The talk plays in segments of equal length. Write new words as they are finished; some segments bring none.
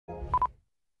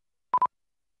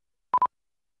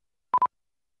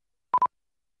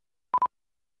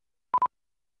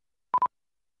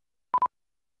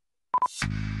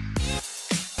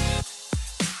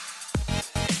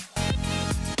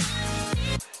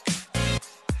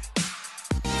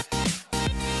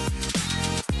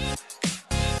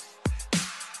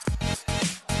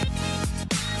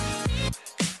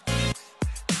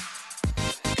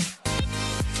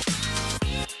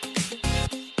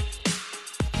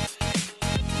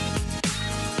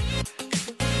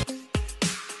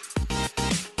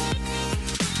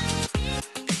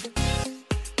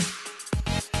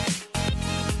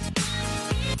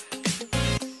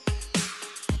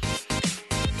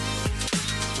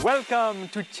Welcome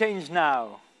to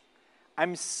ChangeNOW.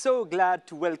 I'm so glad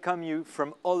to welcome you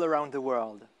from all around the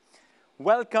world.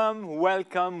 Welcome,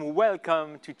 welcome,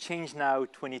 welcome to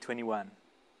ChangeNOW 2021.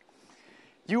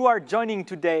 You are joining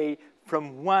today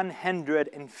from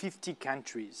 150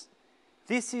 countries.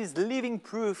 This is living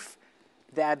proof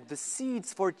that the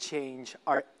seeds for change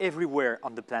are everywhere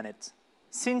on the planet.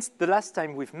 Since the last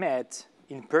time we've met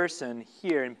in person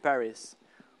here in Paris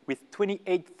with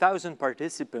 28,000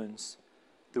 participants,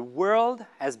 the world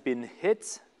has been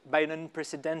hit by an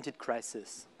unprecedented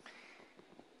crisis.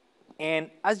 And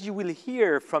as you will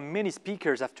hear from many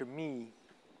speakers after me,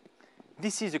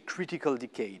 this is a critical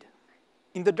decade.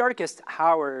 In the darkest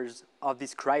hours of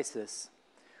this crisis,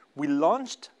 we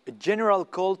launched a general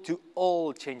call to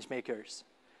all changemakers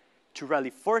to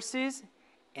rally forces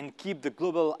and keep the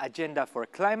global agenda for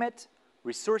climate,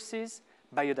 resources,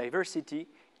 biodiversity,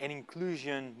 and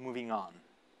inclusion moving on.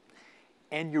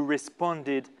 And you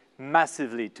responded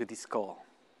massively to this call.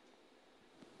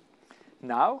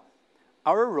 Now,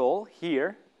 our role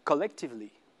here,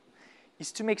 collectively,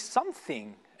 is to make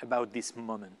something about this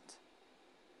moment.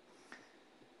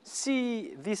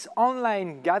 See this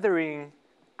online gathering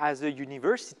as a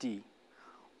university,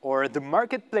 or the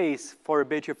marketplace for a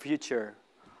better future,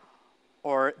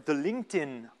 or the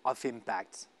LinkedIn of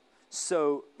impact.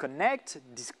 So connect,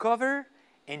 discover,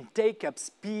 and take up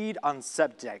speed on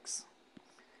subjects.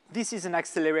 This is an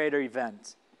accelerator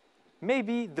event,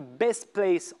 maybe the best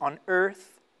place on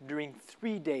Earth during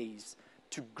 3 days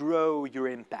to grow your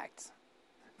impact.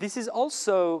 This is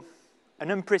also an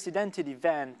unprecedented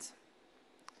event,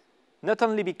 not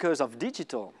only because of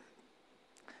digital,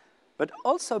 but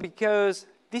also because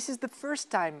this is the first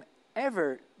time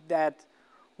ever that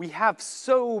we have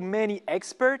so many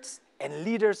experts and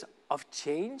leaders of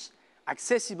change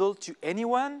accessible to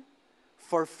anyone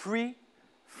for free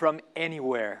from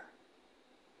anywhere.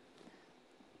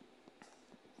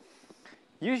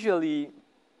 Usually,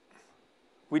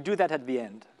 we do that at the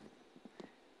end.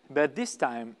 But this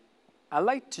time, I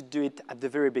like to do it at the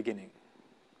very beginning.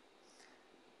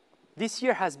 This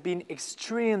year has been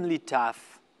extremely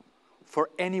tough for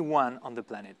anyone on the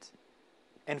planet.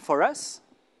 And for us,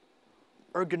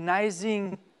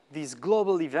 organizing this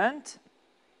global event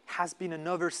has been an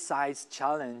oversized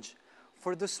challenge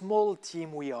for the small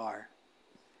team we are.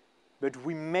 But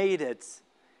we made it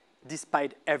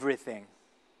despite everything.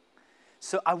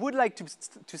 So I would like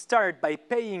to start by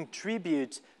paying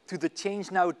tribute to the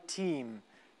ChangeNOW team,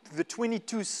 to the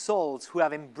 22 souls who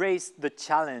have embraced the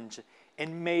challenge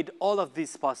and made all of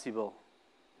this possible.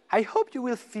 I hope you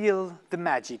will feel the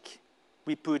magic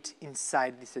we put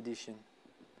inside this edition.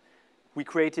 We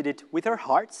created it with our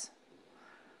hearts,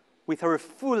 with our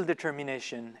full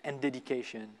determination and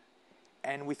dedication,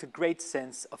 and with a great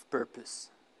sense of purpose.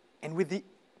 And with the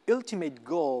ultimate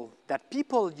goal that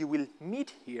people you will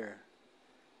meet here,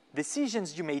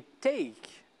 decisions you may take,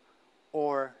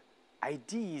 or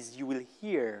ideas you will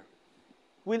hear,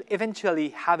 will eventually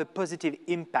have a positive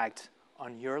impact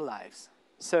on your lives.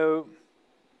 So,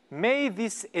 may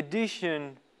this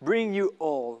edition bring you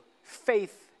all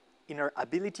faith in our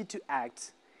ability to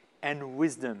act and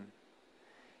wisdom,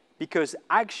 because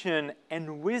action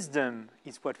and wisdom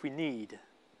is what we need.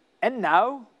 And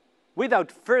now,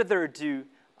 without further ado,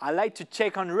 I'd like to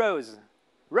check on Rose.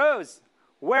 Rose,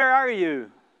 where are you?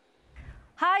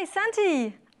 Hi,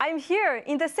 Santi. I'm here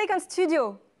in the second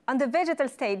studio on the vegetal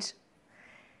stage.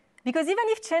 Because even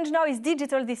if ChangeNOW is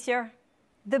digital this year,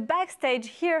 the backstage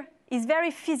here is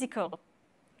very physical.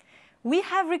 We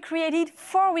have recreated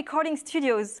 4 recording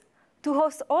studios to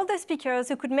host all the speakers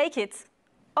who could make it,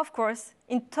 of course,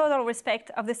 in total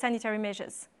respect of the sanitary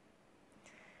measures.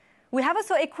 We have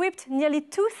also equipped nearly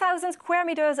 2,000 square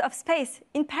meters of space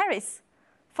in Paris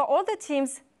for all the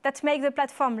teams that make the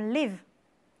platform live.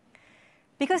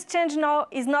 Because ChangeNOW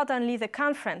is not only the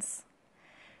conference.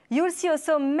 You will see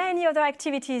also many other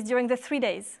activities during the 3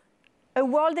 days. A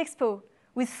World Expo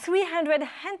with 300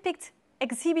 handpicked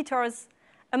exhibitors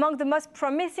among the most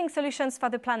promising solutions for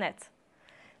the planet.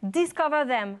 Discover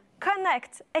them,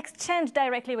 connect, exchange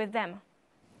directly with them.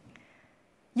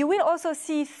 You will also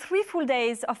see 3 full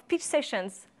days of pitch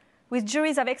sessions with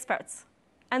juries of experts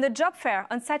and a job fair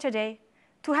on Saturday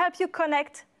to help you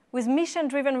connect with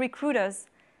mission-driven recruiters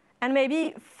and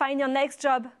maybe find your next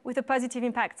job with a positive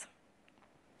impact.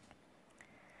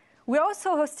 We're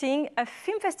also hosting a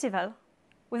film festival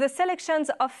with a selection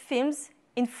of films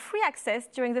in free access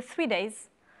during the 3 days,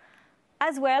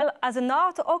 as well as an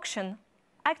art auction,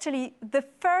 actually the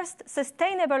first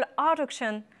sustainable art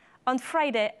auction on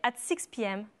Friday at 6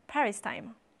 p.m. Paris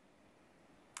time.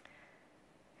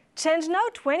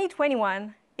 ChangeNOW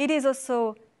 2021, it is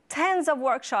also tens of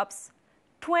workshops,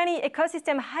 20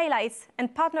 ecosystem highlights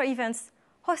and partner events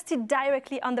hosted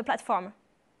directly on the platform.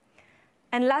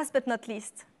 And last but not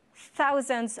least,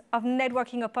 thousands of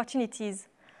networking opportunities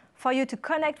for you to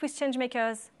connect with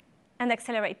changemakers and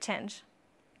accelerate change.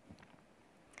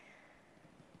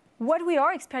 What we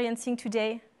are experiencing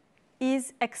today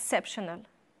is exceptional.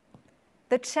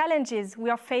 The challenges we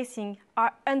are facing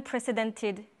are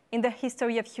unprecedented in the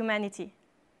history of humanity.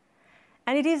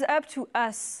 And it is up to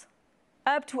us,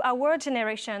 up to our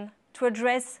generation, to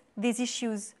address these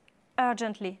issues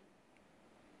urgently.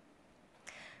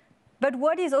 But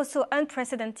what is also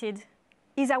unprecedented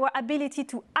is our ability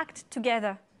to act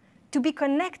together, to be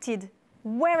connected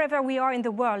wherever we are in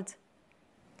the world.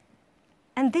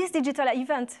 And this digital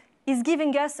event is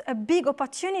giving us a big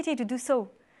opportunity to do so,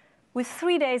 with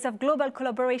 3 days of global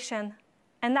collaboration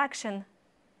and action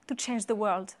to change the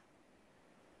world.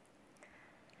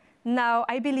 Now,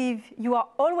 I believe you are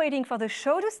all waiting for the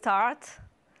show to start,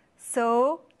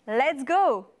 so let's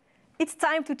go. It's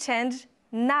time to change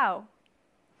now.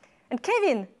 And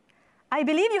Kevin, I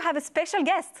believe you have a special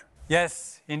guest.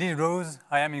 Yes, indeed, Rose.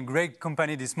 I am in great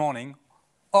company this morning,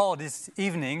 or this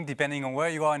evening, depending on where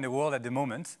you are in the world at the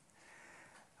moment.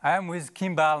 I am with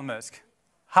Kimbal Musk.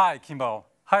 Hi, Kimbal.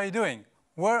 How are you doing?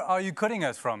 Where are you calling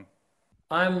us from?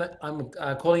 I'm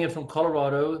calling in from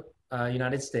Colorado,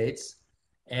 United States.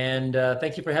 And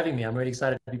thank you for having me. I'm really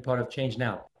excited to be part of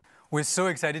ChangeNOW. We're so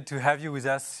excited to have you with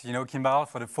us, Kimbal,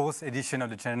 for the 4th edition of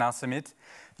the ChangeNOW Summit.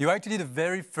 You're actually the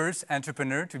very first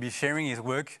entrepreneur to be sharing his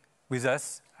work with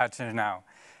us at ChangeNOW.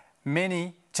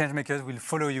 Many changemakers will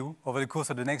follow you over the course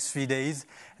of the next 3 days,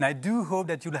 and I do hope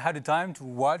that you'll have the time to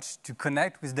watch, to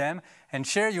connect with them, and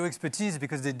share your expertise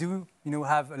because they do,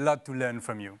 have a lot to learn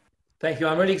from you. Thank you.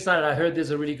 I'm really excited. I heard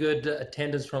there's a really good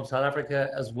attendance from South Africa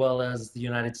as well as the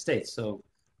United States, so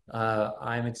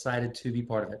I'm excited to be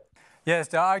part of it. Yes,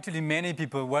 there are actually many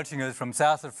people watching us from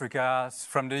South Africa,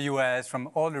 from the US, from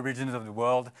all the regions of the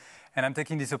world. And I'm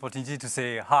taking this opportunity to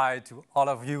say hi to all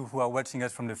of you who are watching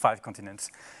us from the 5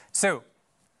 continents. So,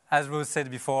 as Rose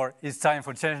said before, it's time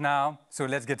for Change Now, so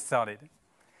let's get started.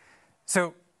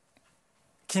 So,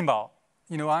 Kimbal,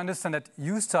 I understand that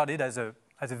you started as a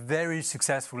very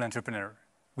successful entrepreneur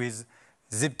with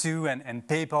Zip2 and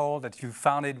PayPal that you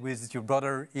founded with your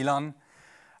brother, Elon.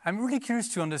 I'm really curious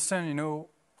to understand,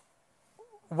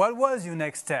 what was your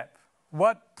next step?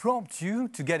 What prompted you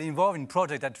to get involved in a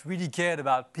project that really cared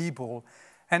about people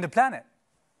and the planet?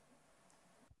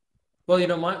 Well,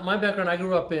 my background, I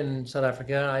grew up in South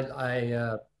Africa.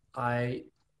 I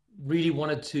really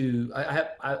wanted to,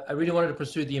 I really wanted to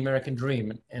pursue the American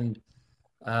dream. And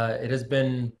it has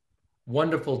been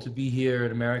wonderful to be here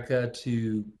in America,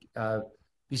 to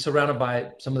be surrounded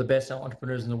by some of the best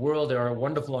entrepreneurs in the world. There are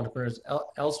wonderful entrepreneurs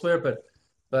elsewhere,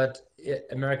 but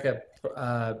America,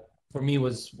 for me,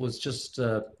 was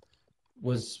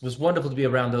wonderful to be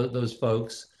around those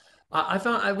folks. I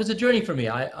found it was a journey for me.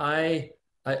 I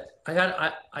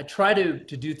try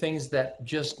to do things that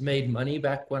just made money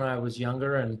back when I was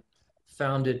younger, and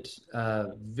found it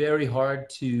very hard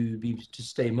to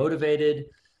stay motivated.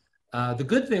 The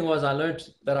good thing was I learned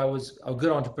that I was a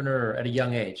good entrepreneur at a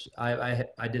young age.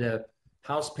 I did a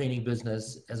house painting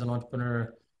business as an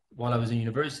entrepreneur while I was in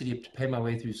university to pay my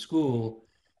way through school.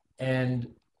 And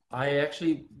I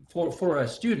actually, for a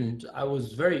student, I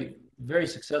was very, very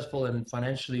successful and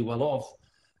financially well off,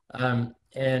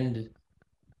 and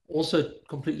also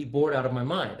completely bored out of my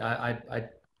mind.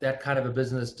 That kind of a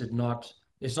business did not,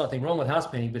 there's nothing wrong with house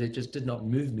painting, but it just did not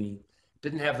move me.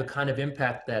 Didn't have the kind of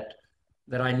impact that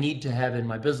I need to have in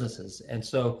my businesses. And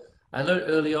so I learned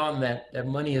early on that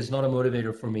money is not a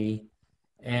motivator for me.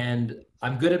 And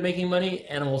I'm good at making money,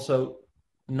 and I'm also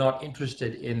not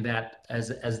interested in that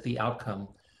as the outcome.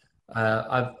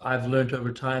 I've learned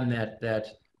over time that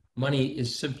money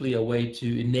is simply a way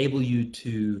to enable you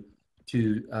to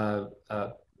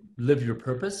live your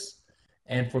purpose.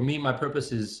 And for me, my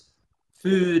purpose is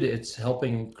food. It's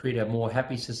helping create a more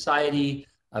happy society,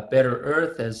 a better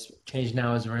earth, as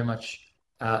ChangeNOW is very much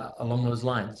along those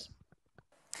lines.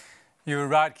 You're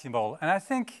right, Kimbal. And I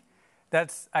think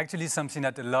that's actually something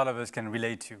that a lot of us can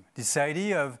relate to. This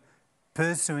idea of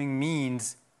pursuing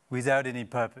means without any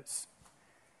purpose.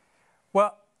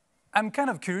 Well, I'm kind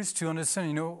of curious to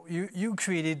understand, you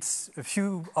created a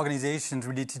few organizations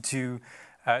related to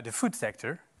the food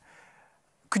sector.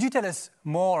 Could you tell us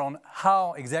more on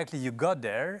how exactly you got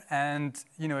there, and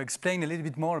explain a little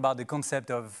bit more about the concept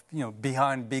of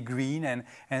behind big green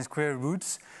and square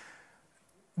roots?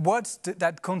 What's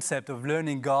that concept of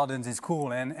learning gardens in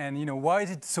school, and why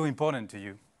is it so important to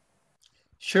you?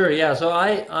 Sure. Yeah. So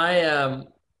I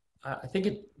think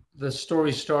the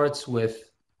story starts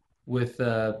with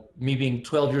me being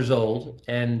 12 years old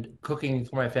and cooking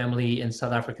for my family in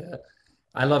South Africa.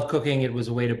 I love cooking. It was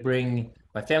a way to bring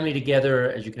my family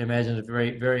together. As you can imagine, a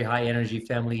very, very high energy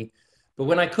family. But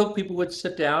when I cook, people would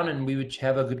sit down and we would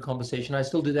have a good conversation. I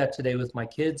still do that today with my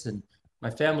kids and my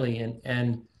family.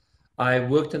 And I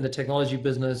worked in the technology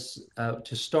business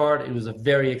to start. It was a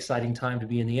very exciting time to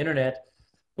be in the internet.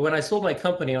 But when I sold my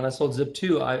company, when I sold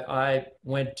Zip2, I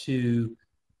went to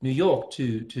New York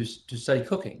to study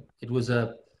cooking. It was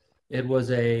a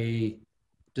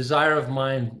desire of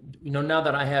mine. You know, now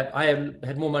that I have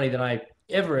had more money than I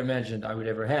ever imagined I would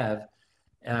ever have,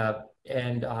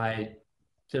 and I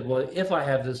said, well, if I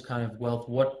have this kind of wealth,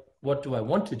 what do I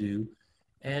want to do?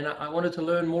 And I wanted to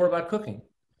learn more about cooking.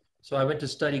 So I went to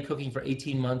study cooking for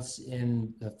 18 months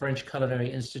in the French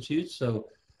Culinary Institute. So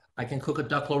I can cook a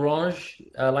duck l'orange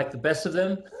like the best of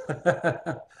them.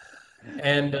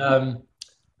 And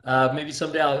maybe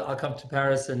someday I'll come to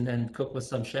Paris and cook with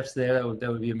some chefs there. That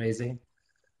would be amazing.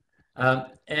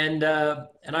 And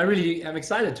I really am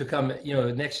excited to come, you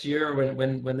know, next year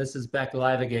when this is back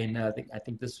live again. I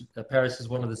think this Paris is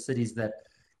one of the cities that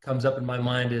comes up in my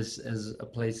mind as a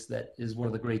place that is one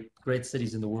of the great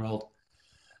cities in the world.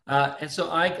 And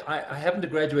so I happened to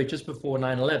graduate just before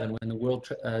 9/11 when the World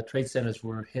Trade Centers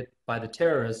were hit by the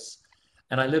terrorists,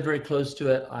 and I lived very close to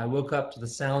it. I woke up to the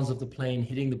sounds of the plane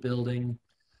hitting the building.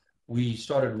 We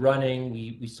started running.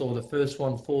 We saw the first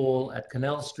one fall at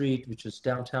Canal Street, which is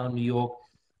downtown New York.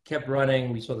 Kept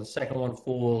running. We saw the second one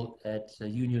fall at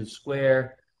Union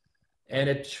Square, and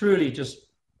it truly just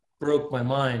broke my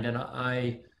mind. And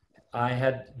I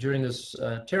had, during this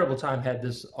terrible time, had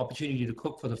this opportunity to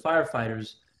cook for the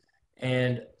firefighters.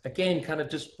 And again, kind of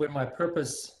just where my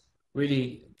purpose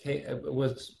really came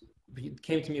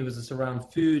to me was this around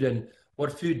food and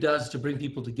what food does to bring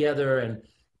people together and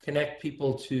connect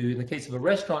people to, in the case of a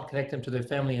restaurant, connect them to their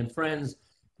family and friends.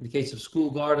 In the case of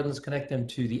school gardens, connect them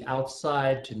to the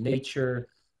outside, to nature,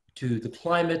 to the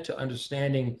climate, to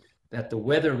understanding that the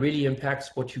weather really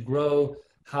impacts what you grow.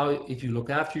 How, if you look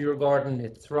after your garden,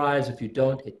 it thrives. If you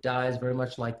don't, it dies, very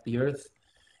much like the earth.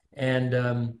 And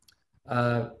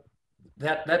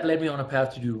that led me on a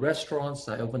path to do restaurants.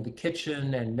 I opened the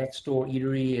kitchen and next door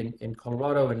eatery in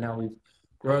Colorado, and now we've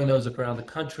grown those around the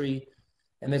country.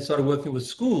 And then started working with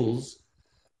schools.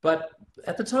 But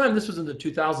at the time, this was in the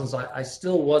 2000s, I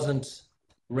still wasn't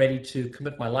ready to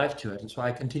commit my life to it. And so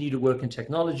I continued to work in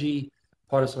technology,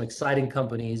 part of some exciting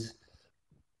companies.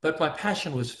 But my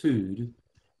passion was food.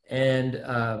 And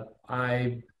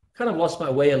I kind of lost my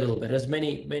way a little bit, as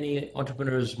many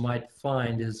entrepreneurs might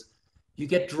find, is you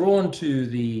get drawn to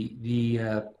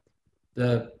the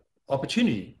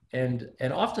opportunity. And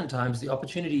oftentimes the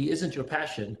opportunity isn't your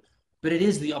passion, but it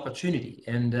is the opportunity,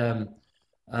 and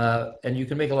you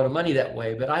can make a lot of money that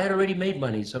way. But I had already made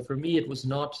money, so for me it was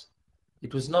not.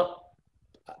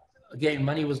 Again,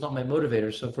 money was not my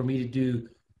motivator. So for me to do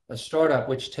a startup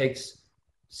which takes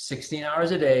 16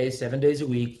 hours a day, 7 days a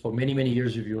week for many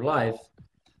years of your life,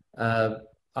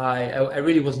 I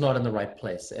really was not in the right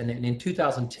place. And in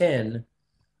 2010,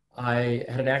 I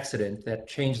had an accident that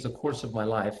changed the course of my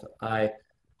life. I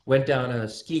went down a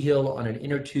ski hill on an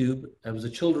inner tube. It was a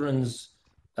children's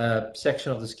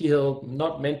section of the ski hill,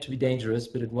 not meant to be dangerous,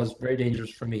 but it was very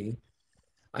dangerous for me.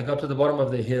 I got to the bottom of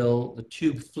the hill, the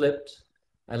tube flipped.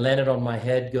 I landed on my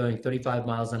head going 35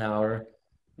 miles an hour,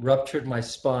 ruptured my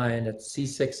spine at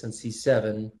C6 and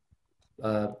C7.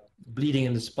 Bleeding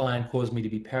in the spine caused me to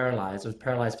be paralyzed. I was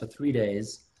paralyzed for 3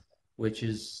 days, which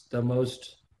is the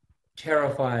most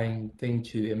terrifying thing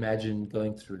to imagine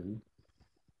going through.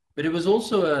 But it was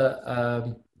also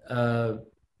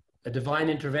a divine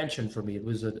intervention for me. It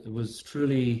was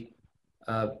truly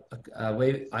a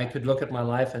way I could look at my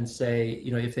life and say,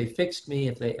 you know, if they fixed me,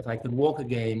 if I could walk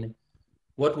again,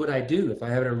 what would I do if I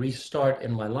had a restart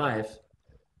in my life?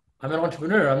 I'm an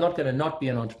entrepreneur. I'm not going to not be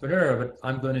an entrepreneur, but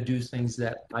I'm going to do things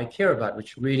that I care about,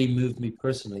 which really moved me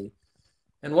personally.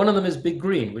 And one of them is Big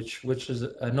Green, which is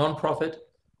a nonprofit.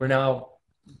 We're now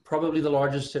probably the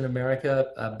largest in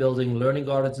America, building learning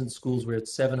gardens in schools. We're at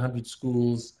 700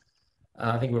 schools.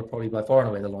 I think we're probably by far and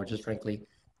away the largest, frankly.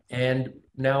 And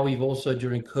now we've also,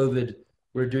 during COVID,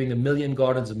 we're doing the Million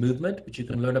Gardens Movement, which you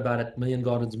can learn about at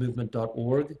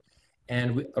milliongardensmovement.org.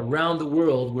 And around the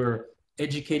world, we're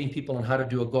educating people on how to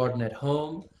do a garden at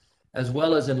home, as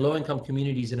well as in low-income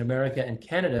communities in America and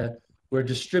Canada, we're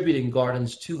distributing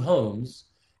gardens to homes.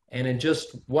 And in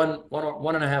just one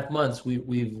and a half months,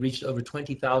 we've reached over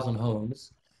 20,000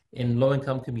 homes in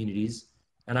low-income communities.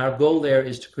 And our goal there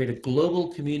is to create a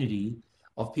global community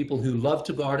of people who love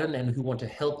to garden and who want to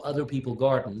help other people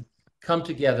garden, come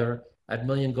together at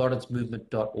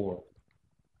milliongardensmovement.org.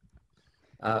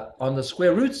 On the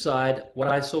square root side, what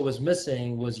I saw was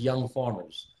missing was young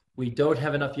farmers. We don't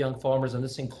have enough young farmers, and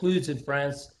this includes in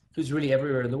France, includes really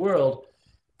everywhere in the world,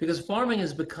 because farming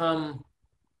has become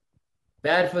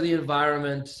bad for the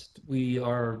environment. We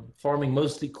are farming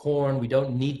mostly corn. We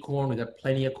don't need corn. We got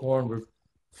plenty of corn.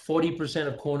 40%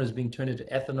 of corn is being turned into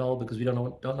ethanol because we don't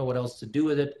know what else to do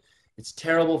with it. It's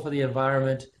terrible for the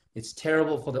environment. It's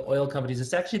terrible for the oil companies.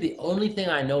 It's actually the only thing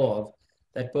I know of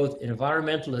that both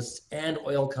environmentalists and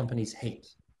oil companies hate.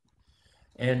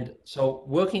 And so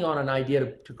working on an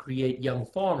idea to create young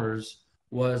farmers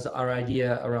was our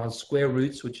idea around Square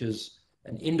Roots, which is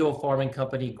an indoor farming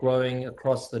company growing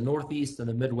across the Northeast and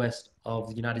the Midwest of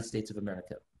the United States of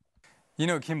America. You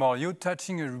know, Kimbal, you're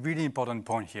touching a really important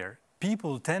point here.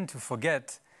 People tend to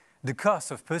forget the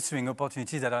cost of pursuing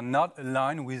opportunities that are not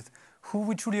aligned with who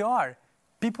we truly are.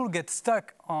 People get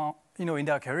stuck on, in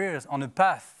their careers on a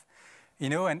path,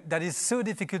 and that is so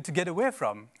difficult to get away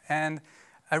from. And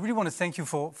I really want to thank you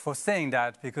for saying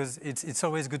that, because it's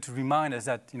always good to remind us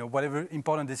that, whatever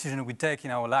important decision we take in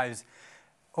our lives,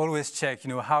 always check,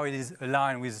 how it is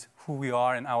aligned with who we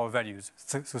are and our values.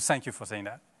 So thank you for saying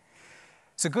that.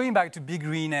 So going back to Big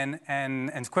Green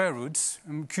and Square Roots,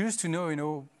 I'm curious to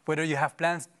know, whether you have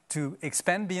plans to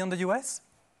expand beyond the US?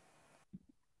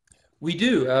 We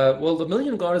do. Well, the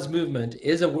Million Gardens movement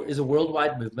is a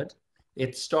worldwide movement.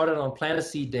 It started on Plant a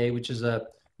Seed Day, which is a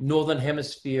Northern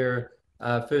Hemisphere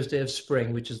first day of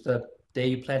spring, which is the day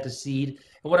you plant a seed.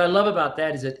 And what I love about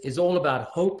that is it's all about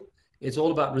hope. It's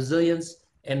all about resilience.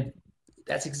 And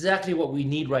that's exactly what we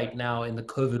need right now in the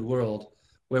COVID world,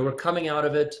 where we're coming out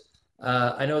of it.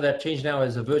 I know that ChangeNOW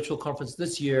is a virtual conference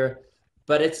this year,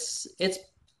 but it's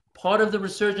part of the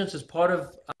resurgence. It's part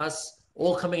of us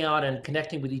all coming out and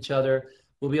connecting with each other.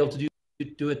 We'll be able to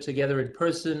do it together in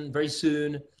person very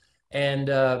soon. And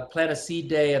Plant a Seed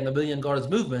Day and the Million Gardens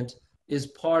movement is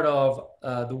part of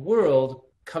the world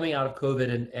coming out of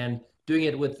COVID and doing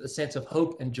it with a sense of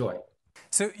hope and joy.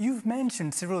 So you've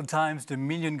mentioned several times the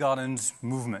Million Gardens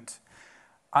movement.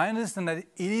 I understand that it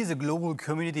is a global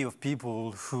community of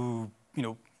people who,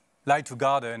 like to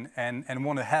garden and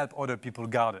want to help other people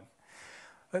garden.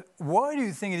 But why do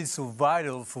you think it is so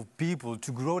vital for people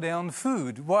to grow their own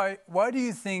food? Why do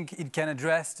you think it can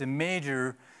address the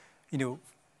major,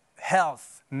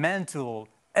 health, mental,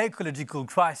 ecological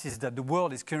crisis that the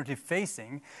world is currently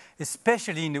facing,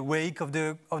 especially in the wake of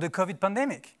the COVID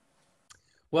pandemic?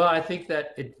 Well, I think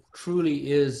that it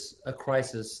truly is a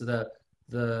crisis.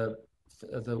 The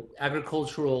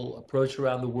agricultural approach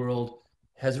around the world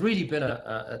has really been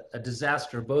a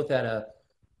disaster, both at a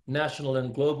national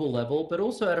and global level, but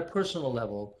also at a personal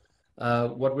level.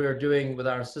 What we are doing with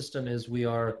our system is we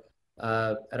are,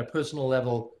 at a personal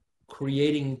level,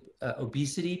 creating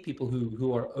obesity, people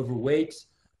who are overweight,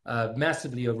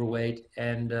 massively overweight,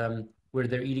 and where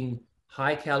they're eating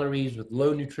high calories with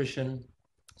low nutrition.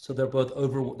 So they're both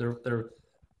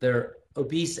they're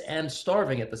obese and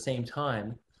starving at the same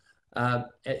time.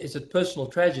 It's a personal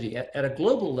tragedy. At a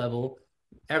global level,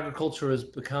 agriculture has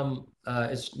become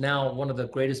is now one of the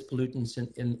greatest pollutants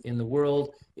in the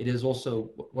world. It is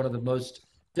also one of the most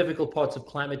difficult parts of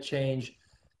climate change,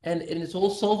 and it's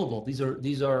all solvable. These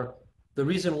are the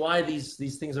reason why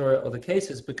these things are the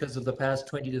case is because of the past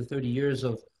 20 to 30 years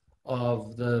of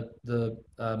the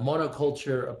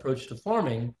monoculture approach to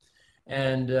farming,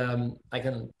 and I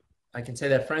can say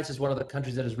that France is one of the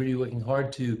countries that is really working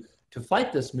hard to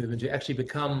fight this movement, to actually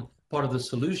become part of the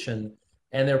solution.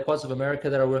 And there are parts of America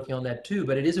that are working on that too,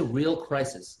 but it is a real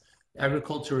crisis.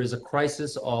 Agriculture is a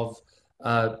crisis of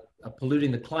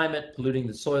polluting the climate, polluting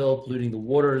the soil, polluting the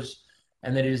waters,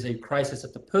 and then it is a crisis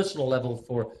at the personal level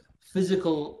for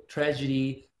physical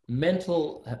tragedy,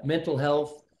 mental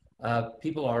health.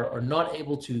 People are not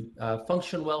able to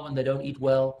function well when they don't eat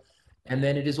well. And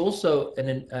then it is also an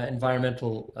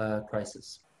environmental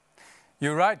crisis.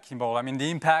 You're right, Kimbal. I mean,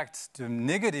 the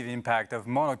negative impact of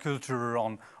monoculture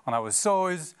on our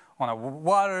soils, on our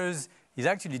waters, is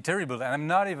actually terrible. And I'm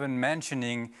not even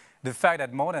mentioning the fact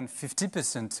that more than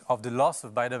 50% of the loss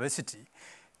of biodiversity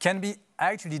can be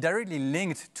actually directly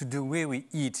linked to the way we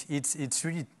eat. It's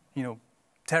really,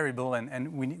 terrible,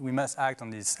 and we must act on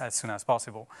this as soon as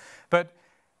possible. But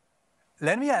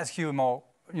let me ask you a more,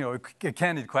 a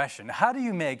candid question. How do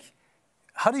you make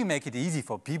it easy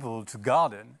for people to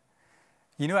garden?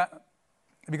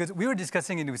 Because we were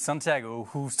discussing it with Santiago,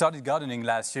 who started gardening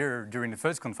last year during the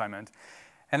first confinement,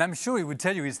 and I'm sure he would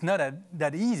tell you it's not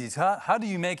that easy. So how do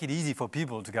you make it easy for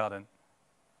people to garden?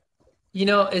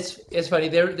 It's funny.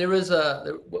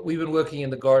 We've been working in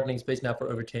the gardening space now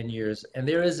for over 10 years, and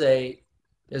there's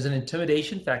an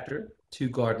intimidation factor to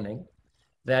gardening.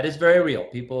 That is very real.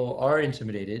 People are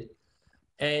intimidated.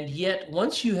 And yet,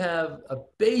 once you have a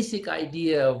basic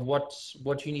idea of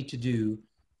what you need to do,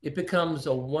 it becomes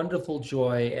a wonderful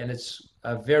joy, and it's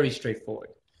very straightforward.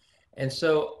 And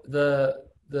so the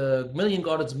Million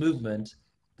Gardens movement,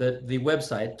 the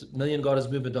website,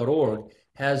 milliongardersmovement.org,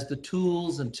 has the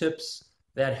tools and tips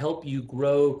that help you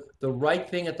grow the right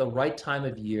thing at the right time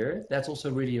of year. That's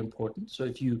also really important. So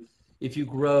if you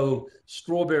grow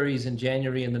strawberries in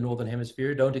January in the Northern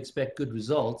Hemisphere, don't expect good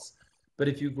results. But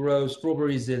if you grow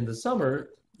strawberries in the summer,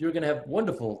 you're going to have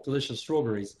wonderful, delicious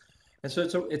strawberries. And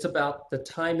so it's about the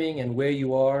timing and where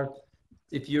you are.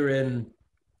 If you're in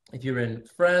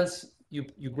France,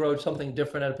 you grow something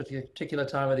different at a particular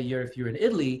time of the year. If you're in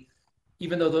Italy,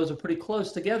 even though those are pretty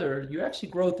close together, you actually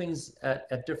grow things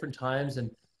at different times.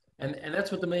 And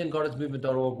that's what the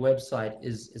milliongardersmovement.org website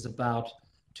is about,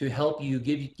 to help you,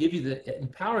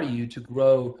 empower you to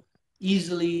grow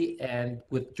easily and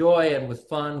with joy and with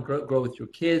fun, grow with your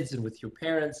kids and with your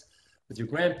parents, with your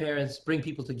grandparents, bring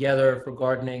people together for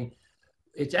gardening.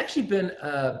 It's actually been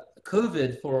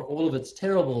COVID, for all of its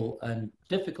terrible and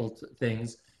difficult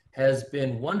things, has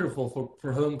been wonderful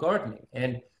for home gardening.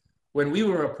 And when we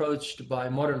were approached by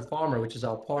Modern Farmer, which is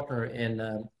our partner in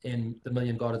the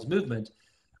Million Gardens movement,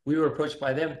 we were approached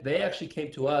by them. They actually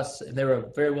came to us, and they're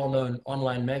a very well-known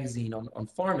online magazine on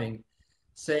farming,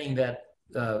 saying that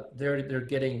they're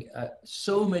getting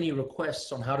so many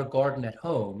requests on how to garden at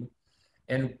home.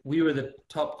 And we were the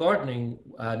top gardening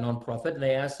nonprofit, and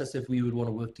they asked us if we would want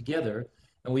to work together,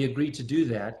 and we agreed to do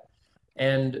that.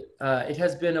 And it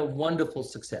has been a wonderful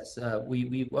success.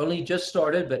 We've only just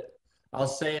started, but I'll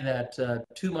say that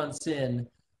 2 months in,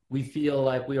 we feel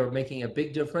like we are making a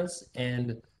big difference,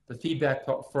 and the feedback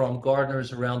from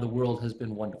gardeners around the world has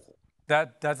been wonderful.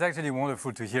 That's actually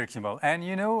wonderful to hear, Kimbal. And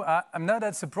you know, I'm not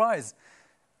that surprised.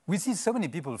 We see so many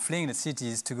people fleeing the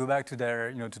cities to go back to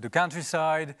their, to the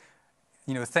countryside,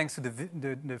 thanks to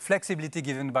the flexibility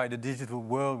given by the digital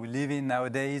world we live in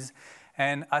nowadays.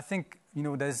 And I think,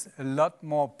 there's a lot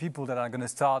more people that are going to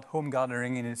start home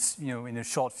gardening in a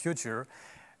short future,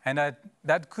 and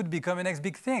that could become a next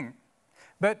big thing.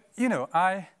 But,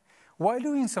 while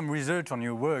doing some research on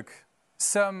your work,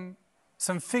 some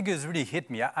figures really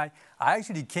hit me. I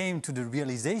actually came to the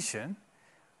realization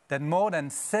that more than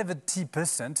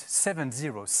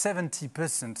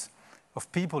 70%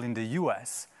 of people in the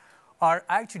US are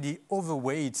actually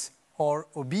overweight or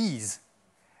obese.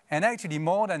 And actually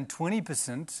more than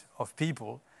 20% of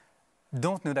people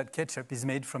don't know that ketchup is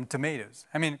made from tomatoes.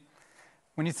 I mean,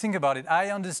 when you think about it, I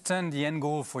understand the end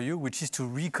goal for you, which is to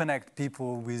reconnect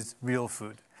people with real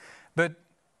food. But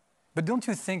don't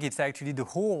you think it's actually the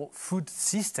whole food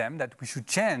system that we should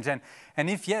change? And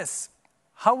if yes,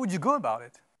 how would you go about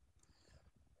it?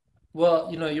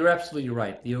 Well, you're absolutely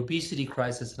right. The obesity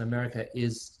crisis in America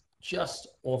is just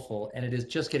awful, and it is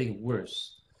just getting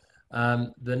worse.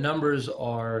 The numbers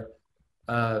are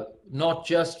not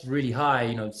just really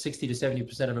high, 60 to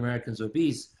 70% of Americans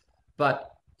obese,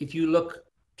 but if you look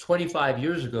 25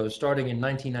 years ago, starting in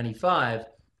 1995,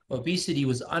 obesity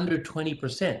was under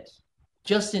 20%.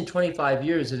 Just in 25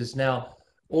 years, it is now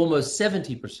almost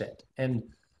 70%. And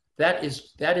that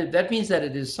means that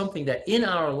it is something that in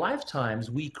our lifetimes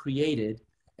we created,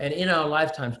 and in our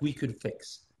lifetimes we could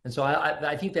fix. And so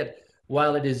I think that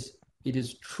while it is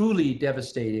truly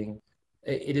devastating,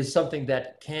 it is something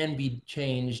that can be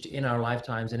changed in our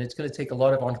lifetimes. And it's going to take a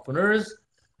lot of entrepreneurs,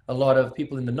 a lot of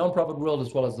people in the nonprofit world,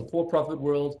 as well as the for-profit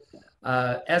world.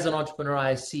 As an entrepreneur,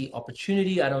 I see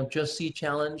opportunity. I don't just see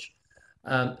challenge.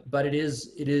 But it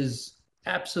is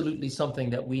absolutely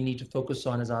something that we need to focus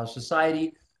on as our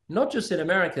society, not just in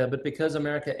America, but because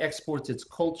America exports its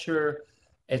culture,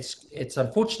 it's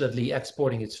unfortunately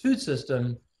exporting its food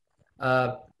system.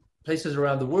 Places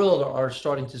around the world are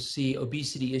starting to see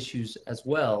obesity issues as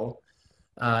well.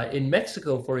 In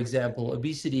Mexico, for example,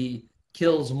 obesity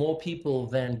kills more people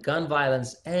than gun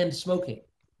violence and smoking.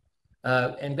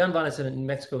 And gun violence in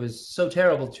Mexico is so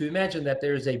terrible. To imagine that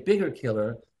there is a bigger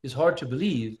killer is hard to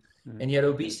believe, and yet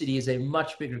obesity is a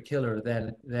much bigger killer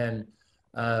than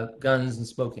guns and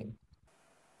smoking.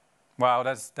 Wow,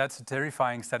 that's a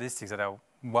terrifying statistic that I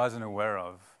wasn't aware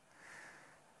of.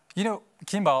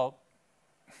 Kimbal,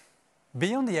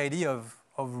 beyond the idea of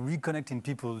reconnecting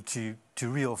people to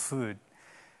real food,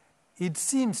 it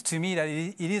seems to me that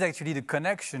it is actually the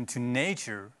connection to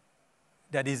nature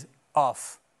that is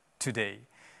off today.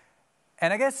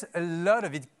 And I guess a lot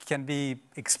of it can be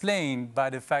explained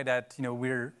by the fact that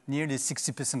we're nearly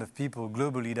 60% of people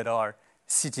globally that are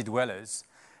city dwellers.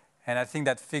 And I think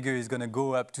that figure is going to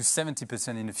go up to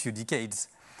 70% in a few decades.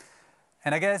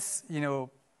 And I guess,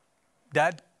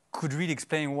 that could really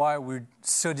explain why we're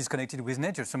so disconnected with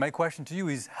nature. So my question to you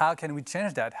is, how can we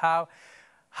change that?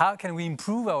 How can we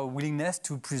improve our willingness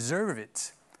to preserve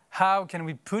it? How can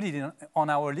we put it on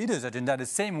our leaders' agenda the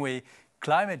same way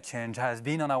climate change has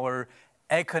been on our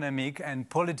economic and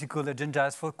political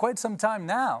agendas for quite some time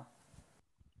now?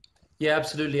 Yeah,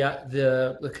 absolutely.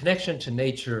 The connection to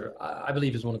nature, I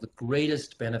believe, is one of the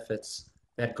greatest benefits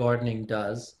that gardening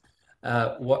does.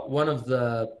 One of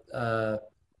the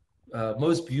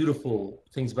most beautiful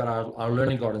things about our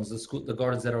learning gardens, the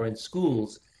gardens that are in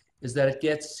schools, is that it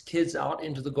gets kids out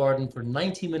into the garden for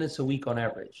 90 minutes a week on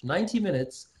average. 90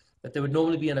 minutes that they would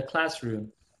normally be in a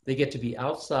classroom, they get to be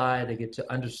outside, they get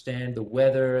to understand the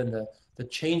weather and the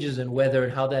changes in weather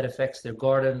and how that affects their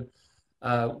garden.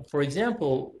 For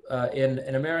example,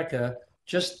 in America,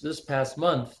 just this past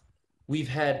month, we've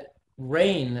had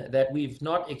rain that we've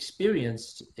not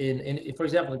experienced for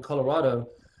example, in Colorado,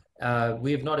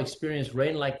 we have not experienced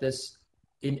rain like this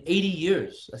in 80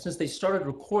 years since they started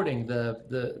recording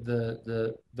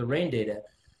the rain data,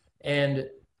 and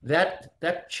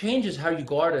that changes how you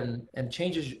garden and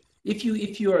changes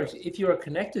if you are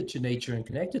connected to nature and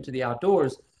connected to the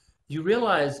outdoors. You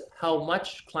realize how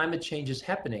much climate change is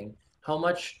happening, how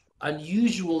much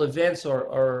unusual events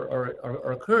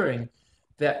are occurring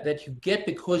that you get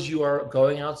because you are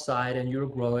going outside and you're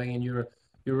growing and you're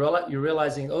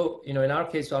realizing, oh, in our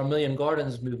case, our Million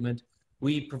Gardens movement,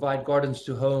 we provide gardens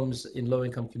to homes in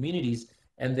low-income communities,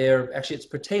 and it's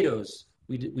potatoes.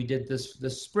 We did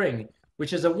this spring,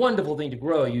 which is a wonderful thing to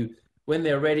grow. When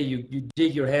they're ready, you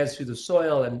dig your hands through the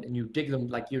soil and you dig them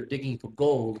like you're digging for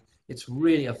gold. It's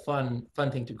really a fun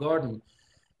thing to garden.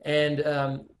 And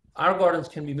our gardens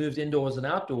can be moved indoors and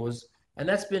outdoors, and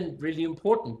that's been really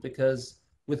important because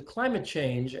with climate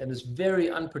change and this very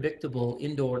unpredictable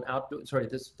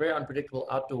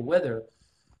outdoor weather,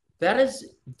 that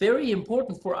is very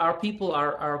important for our people,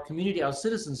 our community, our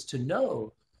citizens to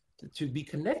know, to be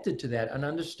connected to that and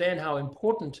understand how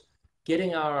important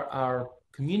getting our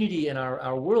community and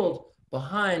our world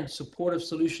behind supportive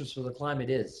solutions for the climate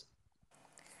is.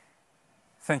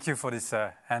 Thank you for this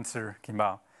answer,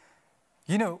 Kimbal.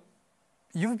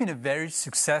 You've been a very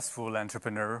successful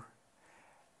entrepreneur,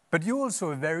 but you're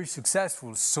also a very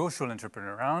successful social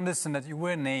entrepreneur. I understand that you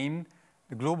were named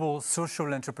the Global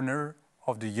Social Entrepreneur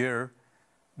of the Year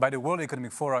by the World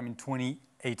Economic Forum in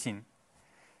 2018.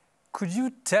 Could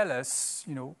you tell us,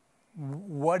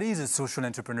 what is a social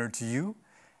entrepreneur to you,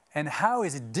 and how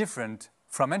is it different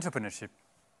from entrepreneurship?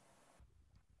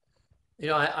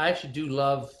 I actually do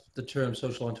love the term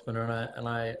social entrepreneur, and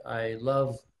I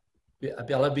love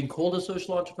being called a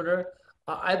social entrepreneur.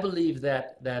 I believe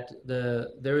that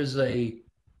there is a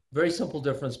very simple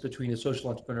difference between a social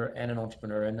entrepreneur and an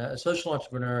entrepreneur. And a social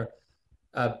entrepreneur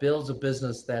builds a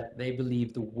business that they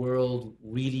believe the world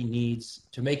really needs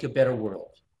to make a better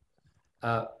world.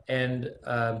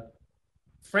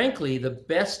 Frankly, the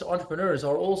best entrepreneurs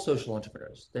are all social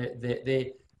entrepreneurs.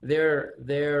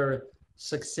 Their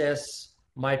success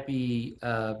might be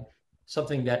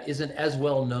something that isn't as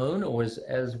well known or is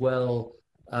as well,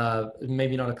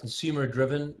 maybe not a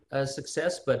consumer-driven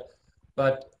success, but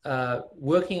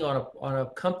working on a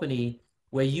company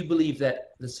where you believe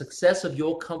that the success of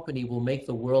your company will make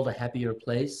the world a happier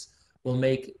place, will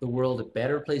make the world a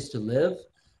better place to live,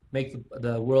 make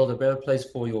the world a better place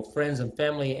for your friends and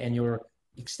family and your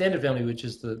extended family, which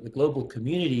is the global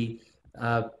community,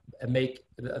 and make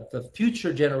the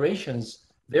future generations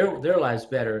their lives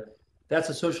better. That's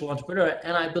a social entrepreneur,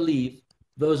 and I believe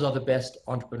those are the best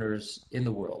entrepreneurs in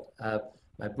the world.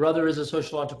 My brother is a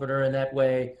social entrepreneur in that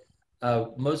way.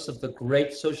 Most of the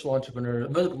great social entrepreneurs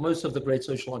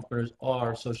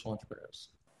are social entrepreneurs.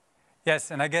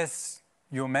 Yes, and I guess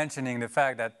you're mentioning the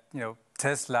fact that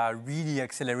Tesla really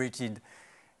accelerated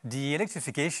the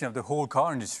electrification of the whole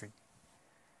car industry.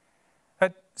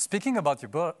 But speaking about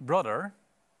your brother,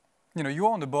 you're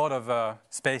on the board of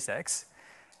SpaceX,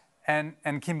 and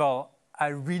Kimbal, I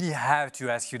really have to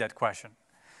ask you that question.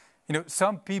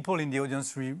 Some people in the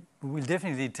audience will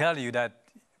definitely tell you that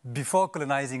before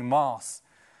colonizing Mars,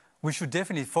 we should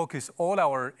definitely focus all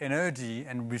our energy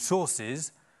and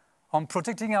resources on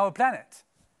protecting our planet.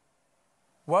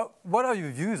 What are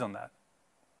your views on that?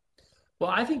 Well,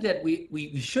 I think that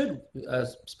we should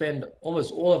spend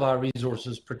almost all of our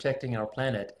resources protecting our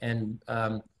planet. And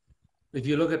if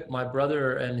you look at my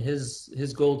brother and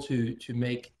his goal to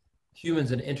make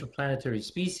humans an interplanetary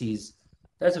species,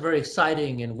 that's a very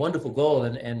exciting and wonderful goal.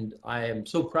 And I am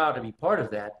so proud to be part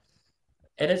of that.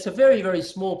 And it's a very, very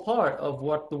small part of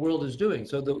what the world is doing.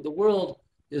 So the world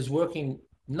is working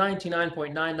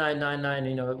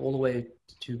 99.9999, all the way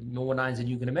to more nines than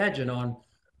you can imagine, on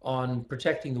on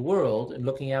protecting the world and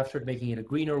looking after it, making it a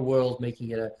greener world,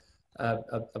 making it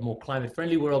a more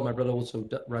climate-friendly world. My brother also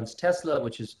runs Tesla,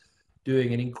 which is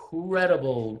doing an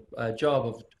incredible job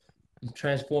of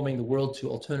transforming the world to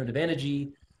alternative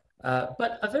energy.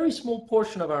 But a very small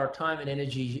portion of our time and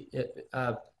energy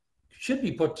should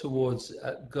be put towards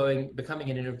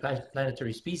becoming an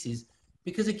interplanetary species,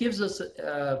 because it gives us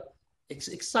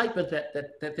excitement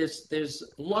that there's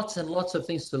lots and lots of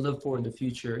things to live for in the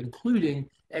future, including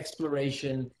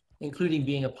exploration, including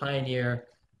being a pioneer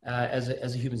as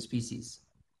a human species.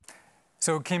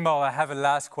 So, Kimbal, I have a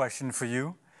last question for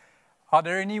you. Are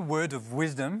there any words of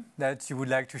wisdom that you would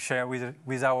like to share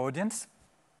with our audience?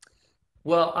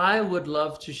 Well, I would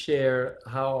love to share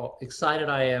how excited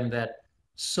I am that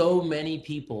so many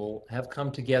people have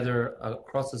come together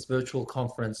across this virtual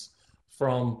conference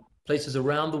from places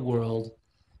around the world.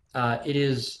 It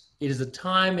is a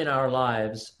time in our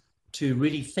lives to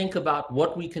really think about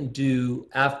what we can do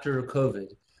after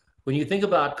COVID. When you think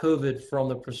about COVID from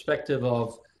the perspective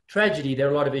of tragedy, there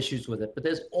are a lot of issues with it, but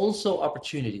there's also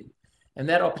opportunity. And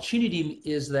that opportunity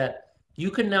is that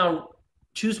you can now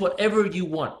choose whatever you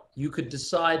want. You could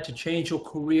decide to change your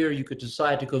career. You could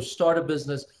decide to go start a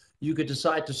business. You could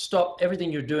decide to stop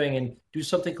everything you're doing and do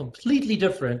something completely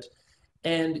different.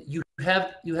 And you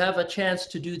have a chance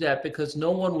to do that because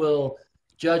no one will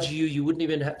judge you. You wouldn't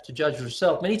even have to judge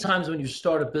yourself. Many times when you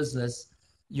start a business,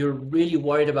 you're really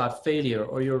worried about failure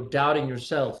or you're doubting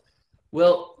yourself.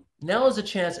 Well, now is a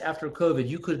chance after COVID,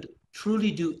 you could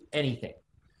truly do anything.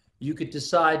 You could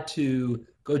decide to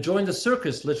go join the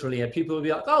circus, literally, and people would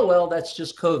be like, oh, well, that's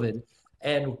just COVID,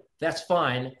 and that's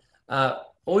fine.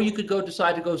 Or you could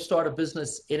decide to go start a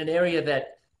business in an area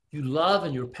that you love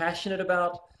and you're passionate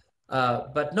about,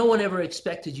 but no one ever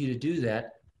expected you to do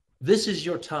that. This is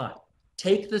your time.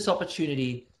 Take this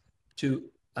opportunity to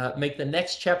make the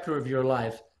next chapter of your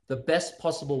life the best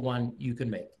possible one you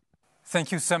can make.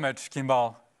 Thank you so much,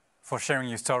 Kimbal, for sharing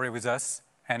your story with us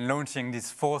and launching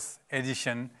this 4th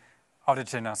edition of the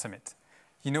ChangeNOW Summit.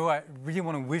 You know, I really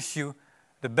want to wish you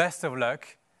the best of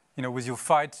luck, you know, with your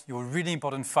fight, your really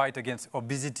important fight against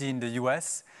obesity in the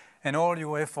US, and all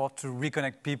your effort to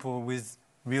reconnect people with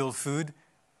real food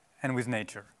and with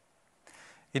nature.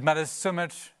 It matters so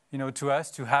much, you know, to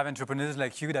us to have entrepreneurs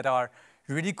like you that are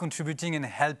really contributing and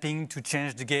helping to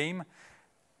change the game.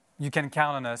 You can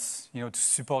count on us, you know, to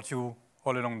support you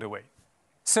all along the way.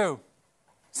 So,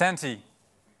 Santi,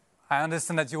 I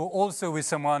understand that you're also with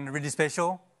someone really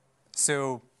special.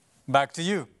 So, back to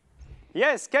you.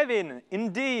 Yes, Kevin,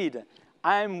 indeed.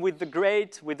 I'm with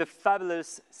the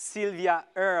fabulous Sylvia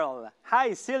Earle.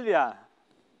 Hi, Sylvia.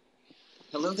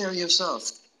 Hello there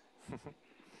yourself.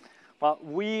 Well,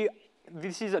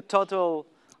 this is a total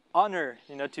honor,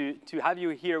 you know, to have you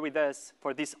here with us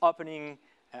for this opening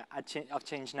of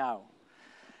ChangeNOW.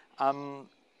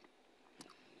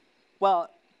 Well,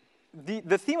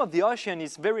 the theme of the ocean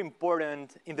is very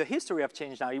important in the history of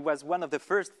ChangeNOW. It was one of the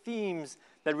first themes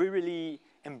that we really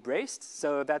embraced.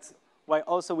 So that's why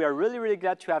also we are really, really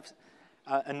glad to have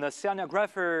an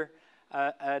oceanographer,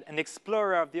 an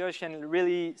explorer of the ocean,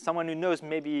 really someone who knows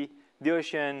maybe the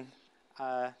ocean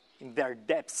in their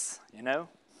depths, you know.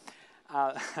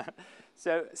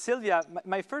 So Sylvia,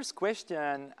 my first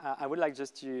question I would like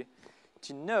just to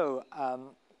know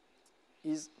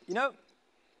is, you know,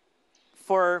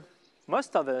 for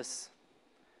most of us,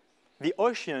 the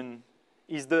ocean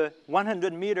is the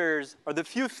 100 meters or the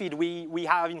few feet we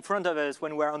have in front of us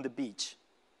when we're on the beach,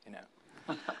 you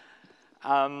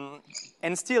know.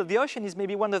 And still, the ocean is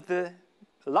maybe one of the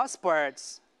lost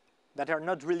parts that are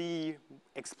not really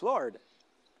explored.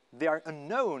 They are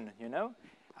unknown, you know.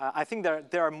 I think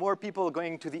there are more people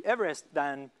going to the Everest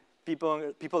than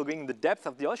people going in the depth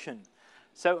of the ocean.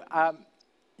 So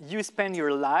you spend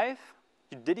your life,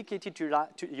 you dedicated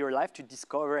your life to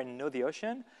discover and know the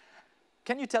ocean.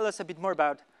 Can you tell us a bit more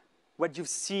about what you've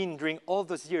seen during all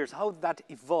those years, how that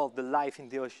evolved the life in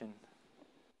the ocean?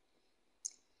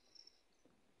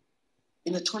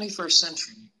 In the 21st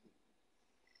century,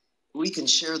 we can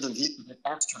share the view that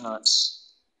astronauts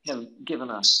have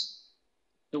given us.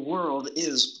 The world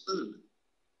is blue.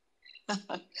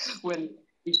 When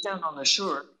you stand on the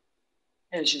shore,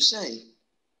 as you say,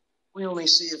 we only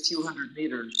see a few hundred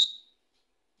meters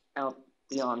out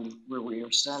beyond where we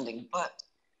are standing. But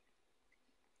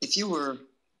if you were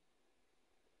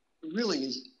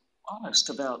really honest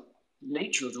about the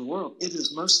nature of the world, it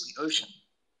is mostly ocean.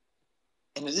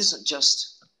 And it isn't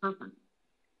just a purpose.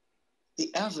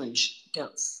 The average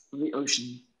depth of the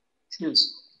ocean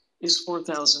is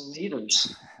 4,000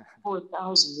 meters.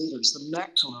 4,000 meters. The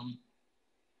maximum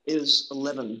is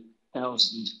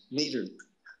 11,000 meters.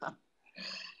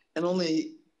 And only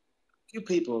a few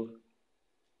people,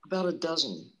 about a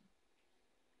dozen,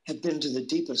 have been to the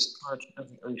deepest part of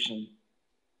the ocean.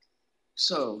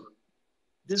 So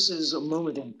this is a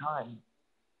moment in time,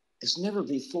 as never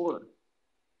before,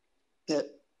 that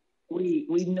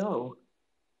we know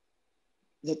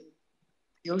that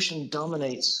the ocean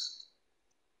dominates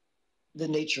the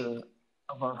nature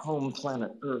of our home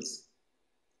planet, Earth.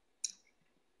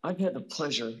 I've had the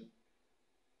pleasure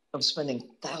of spending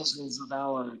thousands of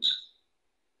hours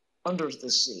under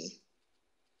the sea.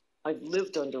 I've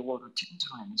lived underwater 10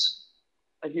 times.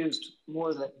 I've used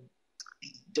more than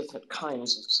different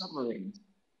kinds of submarines.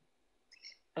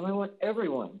 And I want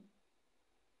everyone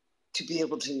to be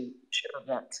able to share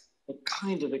that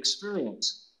kind of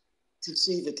experience, to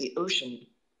see that the ocean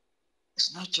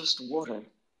is not just water.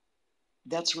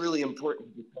 That's really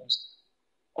important because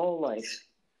all life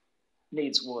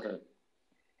needs water,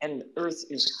 and Earth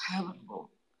is habitable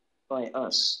by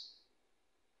us.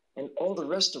 And all the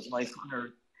rest of life on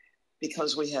Earth,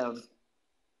 because we have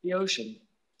the ocean.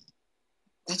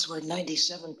 That's where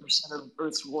 97% of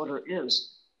Earth's water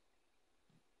is.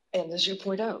 And as you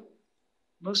point out,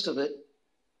 most of it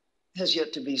has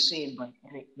yet to be seen by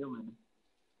any human.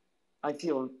 I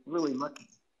feel really lucky.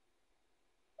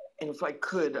 And if I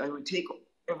could, I would take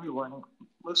everyone,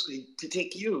 mostly to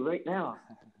take you right now,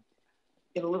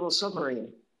 in a little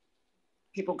submarine.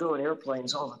 People go in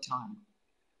airplanes all the time,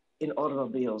 in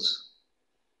automobiles,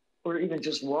 or even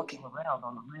just walking around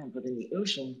on the land. But in the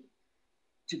ocean,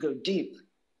 to go deep,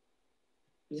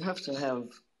 you have to have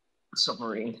a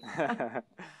submarine.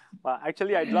 Well,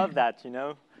 actually, I'd love that, you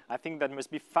know. I think that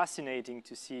must be fascinating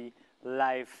to see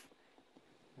life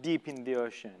deep in the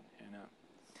ocean, you know.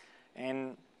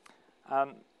 And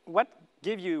what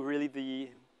gave you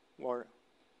really or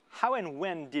how and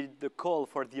when did the call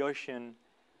for the ocean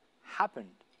happen,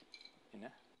 you know?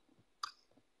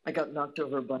 I got knocked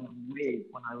over by a wave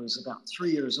when I was about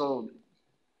 3 years old.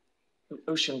 The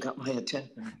ocean got my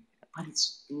attention, but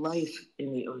it's life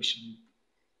in the ocean.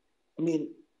 I mean,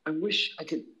 I wish I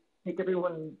could take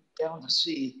everyone down to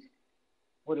see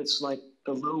what it's like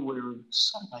below where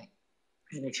sunlight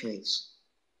penetrates.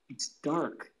 It's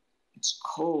dark, it's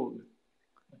cold,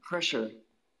 the pressure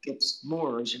gets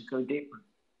more as you go deeper,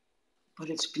 but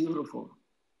it's beautiful.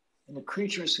 And the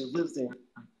creatures who live there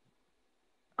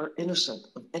are innocent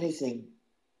of anything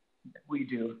that we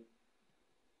do.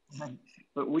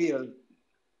 But we are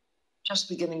just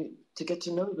beginning to get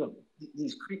to know them,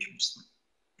 these creatures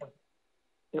that have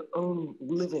their own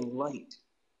living light,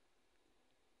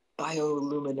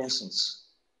 bioluminescence.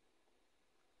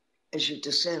 As you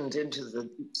descend into the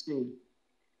deep sea,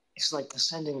 it's like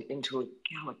descending into a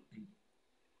galaxy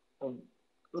of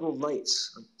little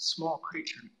lights, of small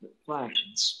creatures that flash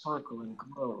and sparkle and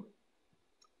glow.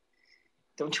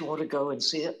 Don't you want to go and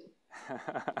see it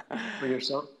for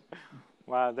yourself?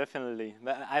 Wow, definitely.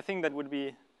 I think that would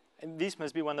be, this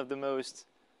must be one of the most,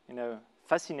 you know,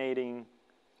 fascinating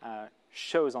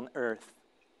shows on Earth.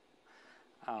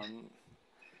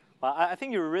 Well, I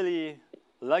think you're really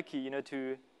lucky, you know,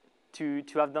 to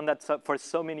have done that for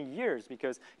so many years,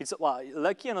 because it's, well,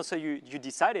 lucky, and also you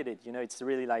decided it. You know, it's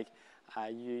really like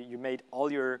you made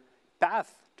all your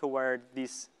path toward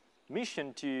this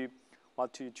mission to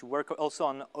work also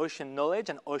on ocean knowledge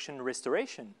and ocean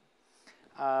restoration.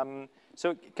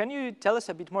 So can you tell us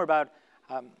a bit more about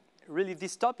really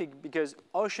this topic, because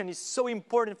ocean is so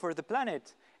important for the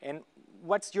planet, and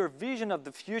what's your vision of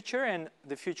the future and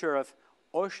the future of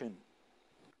ocean?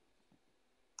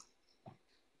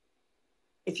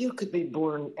 If you could be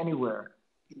born anywhere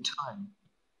in time,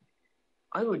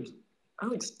 I would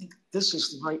think this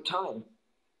is the right time.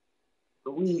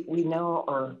 But we now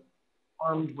are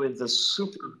armed with the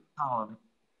superpower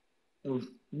of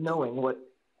knowing what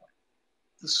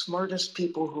the smartest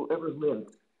people who ever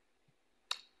lived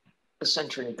a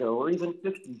century ago, or even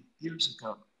 50 years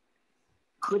ago,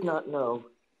 could not know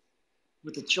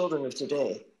what the children of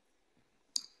today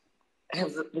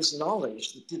have this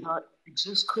knowledge that did not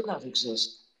exist, could not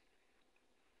exist.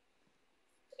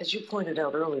 As you pointed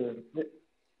out earlier,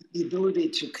 the ability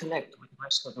to connect with the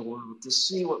rest of the world, to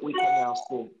see what we can now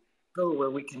see, go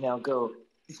where we can now go,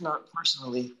 if not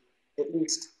personally, at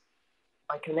least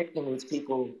by connecting with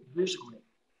people visually.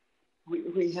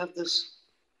 We have this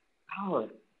power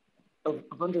of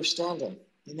understanding.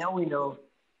 And now we know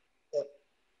that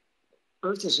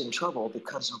Earth is in trouble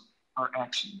because of our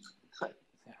actions.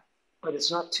 Yeah. But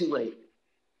it's not too late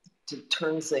to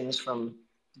turn things from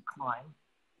decline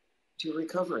to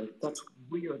recovery. That's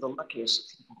we are the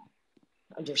luckiest people.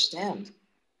 Understand,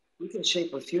 we can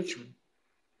shape a future.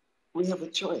 We have a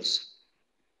choice.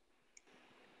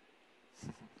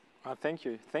 Thank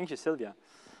you, Sylvia.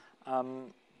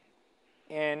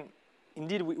 And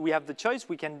indeed, we have the choice.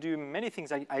 We can do many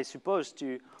things, I suppose,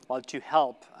 to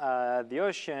help the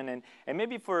ocean. And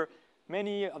maybe for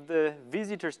many of the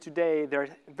visitors today, there are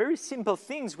very simple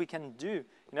things we can do.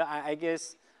 You know, I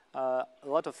guess a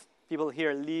lot of people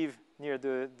here live near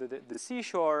the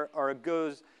seashore or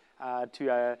goes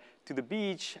to the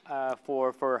beach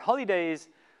for holidays.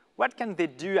 What can they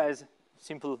do as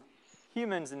simple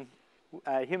humans and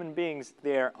human beings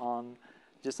there on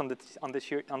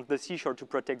the seashore to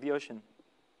protect the ocean?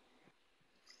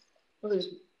 Well,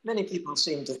 many people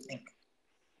seem to think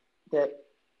that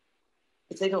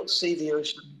if they don't see the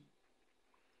ocean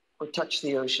or touch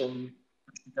the ocean,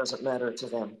 it doesn't matter to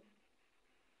them.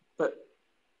 But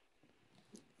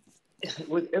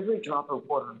with every drop of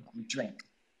water you drink,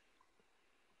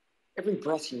 every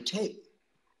breath you take,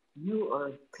 you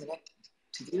are connected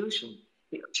to the ocean.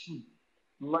 The ocean,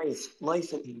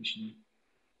 life in the ocean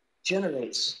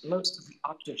generates most of the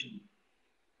oxygen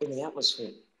in the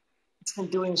atmosphere. It's been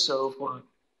doing so for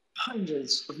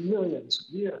hundreds of millions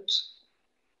of years.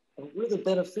 And we're the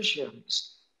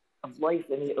beneficiaries of life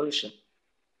in the ocean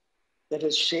that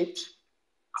has shaped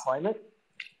climate,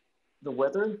 the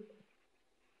weather,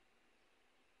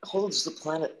 holds the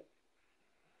planet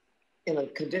in a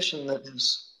condition that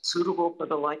is suitable for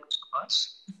the likes of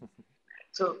us.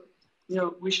 So, you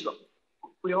know,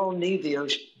 we all need the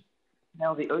ocean.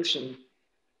 Now the ocean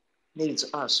needs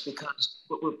us, because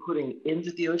what we're putting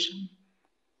into the ocean,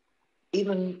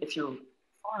 even if you're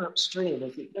far upstream,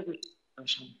 if you've never seen the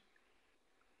ocean,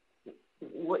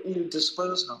 what you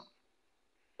dispose of,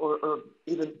 or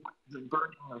even the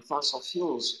burning of fossil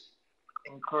fuels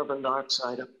and carbon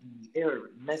dioxide up in the air,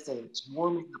 methane, is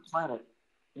warming the planet,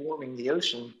 warming the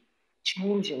ocean,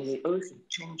 changing the ocean,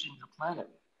 changing the planet.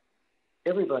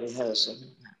 Everybody has an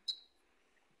impact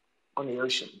on the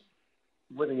ocean,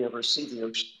 whether you ever see the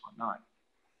ocean or not.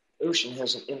 The ocean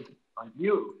has an impact on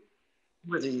you,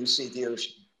 whether you see the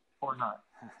ocean or not.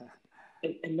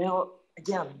 And now,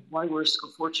 again, why we're so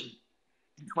fortunate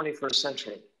in the 21st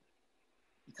century,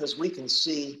 because we can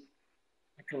see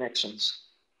the connections.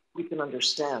 We can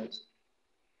understand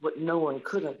what no one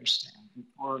could understand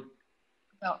before,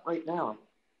 about right now,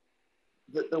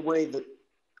 the way that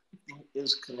everything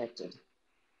is connected.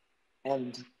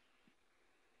 And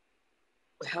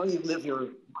how you live your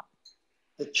life,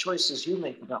 the choices you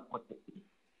make about what to eat,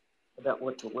 about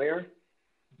what to wear,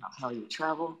 about how you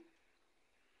travel,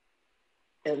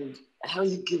 and how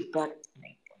you give back to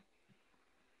nature.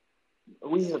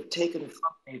 We have taken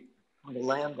from the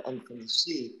land and from the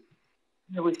sea,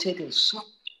 you know, we've taken so much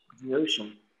of the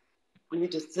ocean. We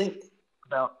need to think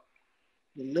about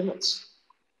the limits.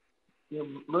 You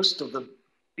know, most of the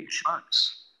big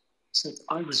sharks, since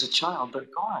I was a child, they're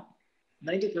gone.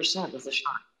 90% of the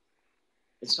sharks.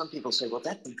 And some people say, well,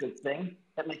 that's a good thing.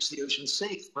 That makes the ocean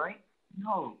safe, right?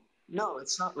 No,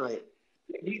 it's not right.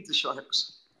 We need the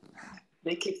sharks.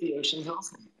 They keep the ocean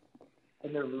healthy.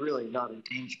 And they're really not a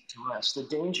danger to us. The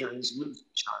danger is losing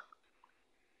shark,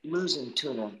 losing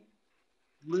tuna,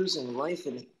 losing life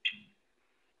in the ocean.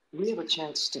 We have a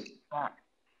chance to get back.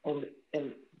 And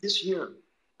this year,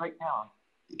 right now,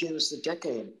 it gave us the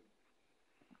decade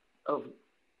of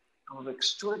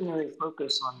extraordinary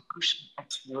focus on ocean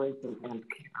exploration and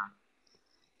care.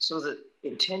 So that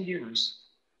in 10 years,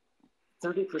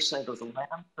 30% of the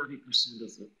land, 30%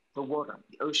 of the water,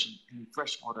 the ocean and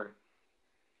fresh water,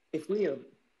 if we are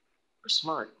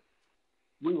smart,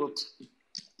 we will take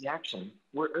the action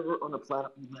wherever on the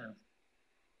planet we live.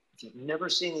 If you've never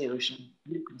seen the ocean,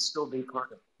 you can still be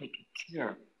part of taking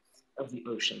care of the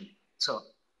ocean. So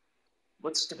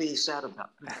what's to be sad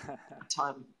about?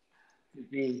 Time to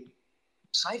be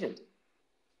excited.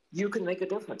 You can make a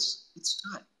difference. It's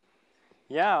time.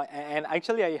 Yeah, and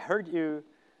actually I heard you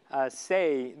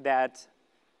say that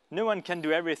no one can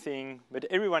do everything, but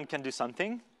everyone can do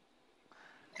something.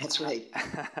 That's right.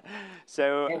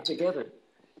 So and together.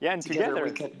 Yeah, and together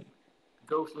we can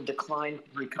go from decline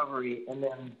to recovery and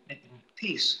then making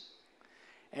peace.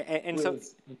 And so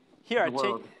here at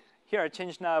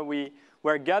ChangeNOW,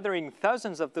 we're gathering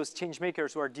thousands of those change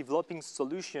makers who are developing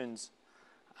solutions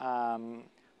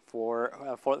for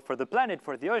the planet,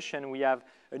 for the ocean. We have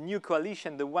a new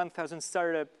coalition, the 1,000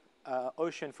 startup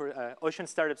ocean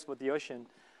startups for the ocean.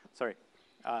 Sorry,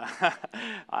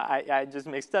 I just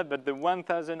mixed up. But the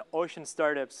 1,000 ocean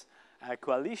startups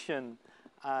coalition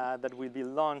that will be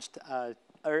launched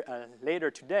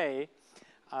later today.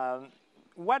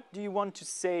 What do you want to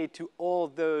say to all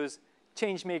those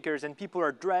change makers and people who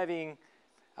are driving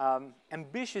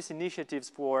ambitious initiatives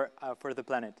for the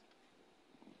planet?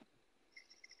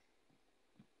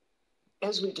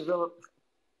 as we develop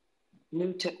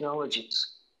new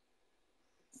technologies,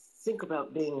 think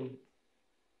about being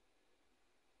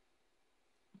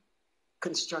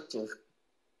constructive.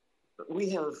 We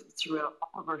have, throughout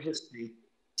all of our history,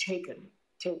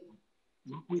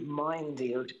 we mine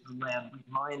the land, we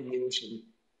mine the ocean,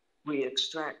 we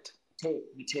extract,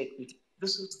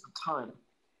 This is the time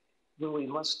when we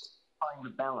must find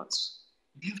the balance.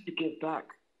 We have to give back.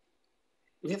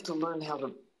 We have to learn how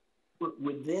to work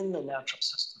within the natural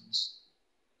systems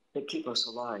that keep us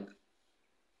alive.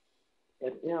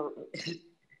 And, you know,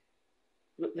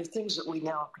 the things that we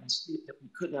now can see that we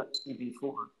could not see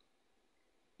before.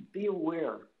 Be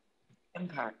aware of the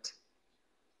impact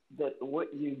that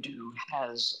what you do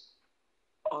has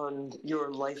on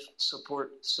your life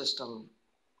support system,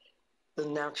 the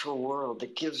natural world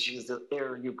that gives you the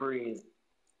air you breathe,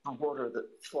 the water that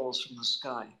falls from the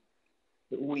sky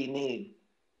that we need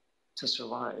to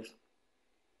survive.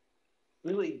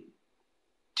 Really,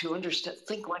 to understand,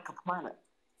 think like a planet,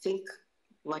 think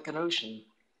like an ocean.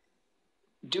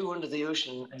 Do unto the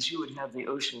ocean as you would have the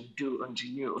ocean do unto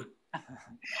you.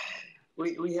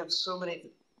 We have so many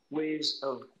ways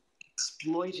of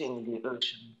exploiting the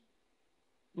ocean.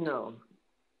 No,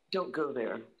 don't go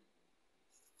there.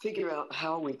 Figure out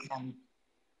how we can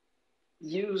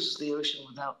use the ocean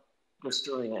without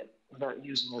destroying it, without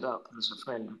using it up, as a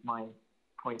friend of mine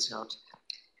points out.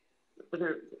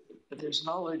 There's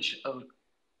knowledge of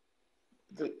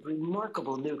the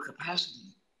remarkable new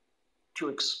capacity to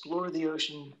explore the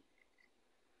ocean,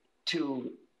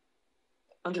 to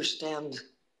understand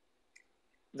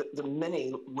the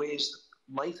many ways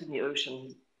life in the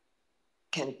ocean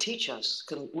can teach us.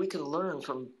 We can learn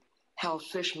from how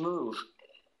fish move.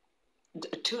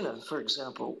 Tuna, for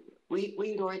example,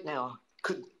 we right now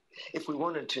could, if we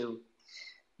wanted to,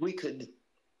 we could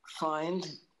find,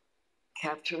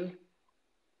 capture,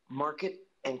 market,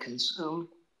 and consume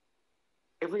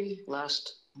every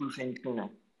last bluefin tuna.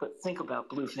 But think about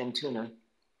bluefin tuna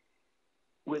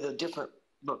with a different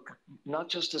look, not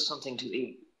just as something to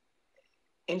eat.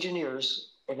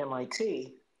 Engineers at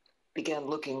MIT began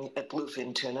looking at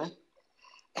bluefin tuna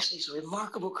as these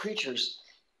remarkable creatures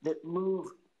that move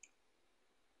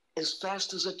as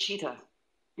fast as a cheetah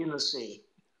in the sea.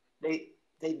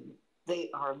 They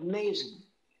are amazing.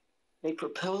 They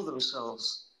propel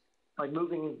themselves by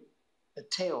moving the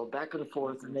tail back and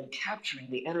forth and then capturing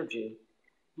the energy,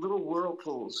 little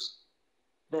whirlpools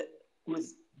that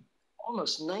with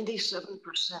almost 97%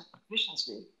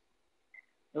 efficiency.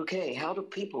 Okay, how do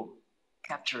people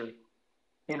capture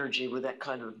energy with that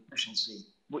kind of efficiency?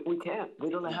 We can't. We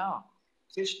don't know how.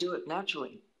 Fish do it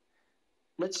naturally.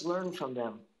 Let's learn from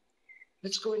them.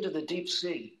 Let's go into the deep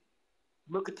sea.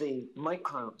 Look at the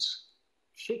microbes.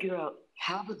 Figure out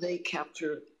how do they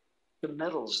capture the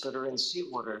metals that are in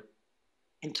seawater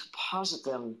and deposit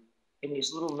them in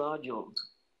these little nodules.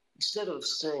 Instead of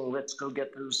saying, let's go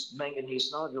get those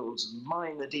manganese nodules and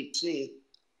mine the deep sea,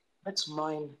 let's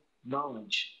mine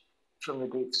knowledge from the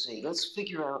deep sea. Let's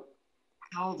figure out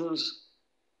how those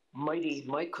mighty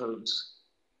microbes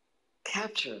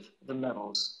capture the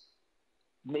metals.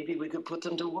 Maybe we could put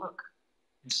them to work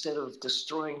instead of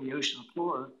destroying the ocean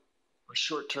floor for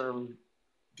short-term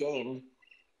gain.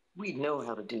 We know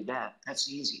how to do that. That's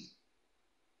easy.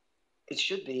 It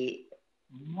should be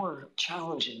more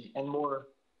challenging and more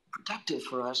productive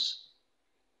for us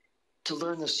to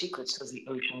learn the secrets of the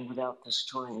ocean without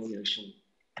destroying the ocean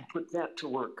and put that to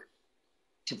work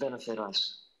to benefit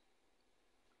us.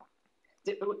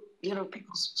 You know,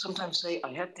 people sometimes say,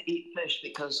 I have to eat fish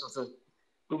because of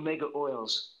the omega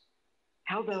oils.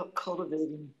 How about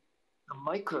cultivating the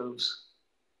microbes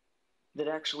that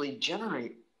actually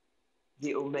generate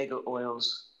the omega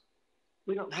oils?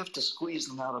 We don't have to squeeze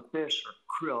them out of fish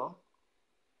or krill.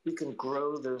 We can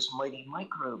grow those mighty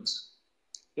microbes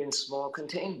in small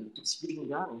containers. It's being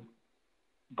done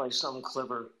by some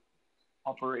clever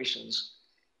operations.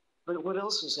 But what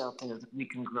else is out there that we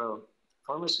can grow?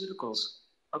 Pharmaceuticals,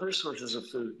 other sources of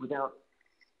food without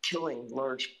killing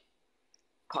large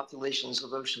populations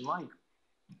of ocean life.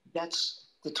 That's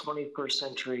the 21st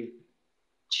century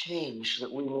change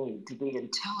that we need, to be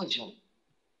intelligent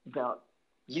about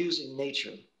using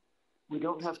nature. We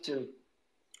don't have to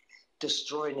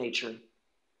destroy nature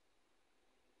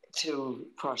to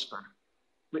prosper.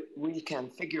 We can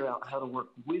figure out how to work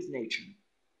with nature.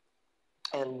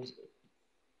 And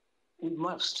we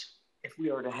must, if we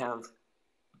are to have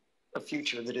a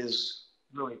future that is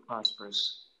really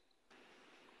prosperous.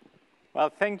 Well,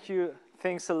 thank you.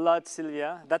 Thanks a lot,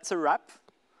 Sylvia. That's a wrap.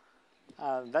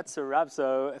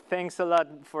 So thanks a lot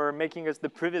for making us the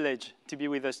privilege to be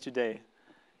with us today.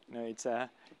 You know,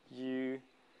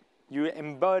 You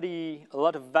embody a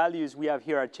lot of values we have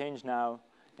here at ChangeNOW,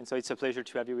 and so it's a pleasure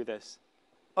to have you with us.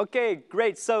 Okay,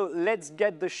 great. So let's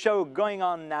get the show going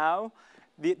on now.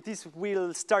 This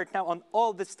will start now on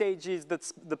all the stages.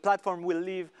 The platform will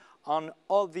live on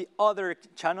all the other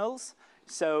channels.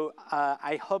 So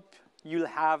I hope you'll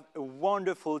have a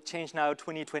wonderful ChangeNOW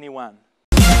 2021.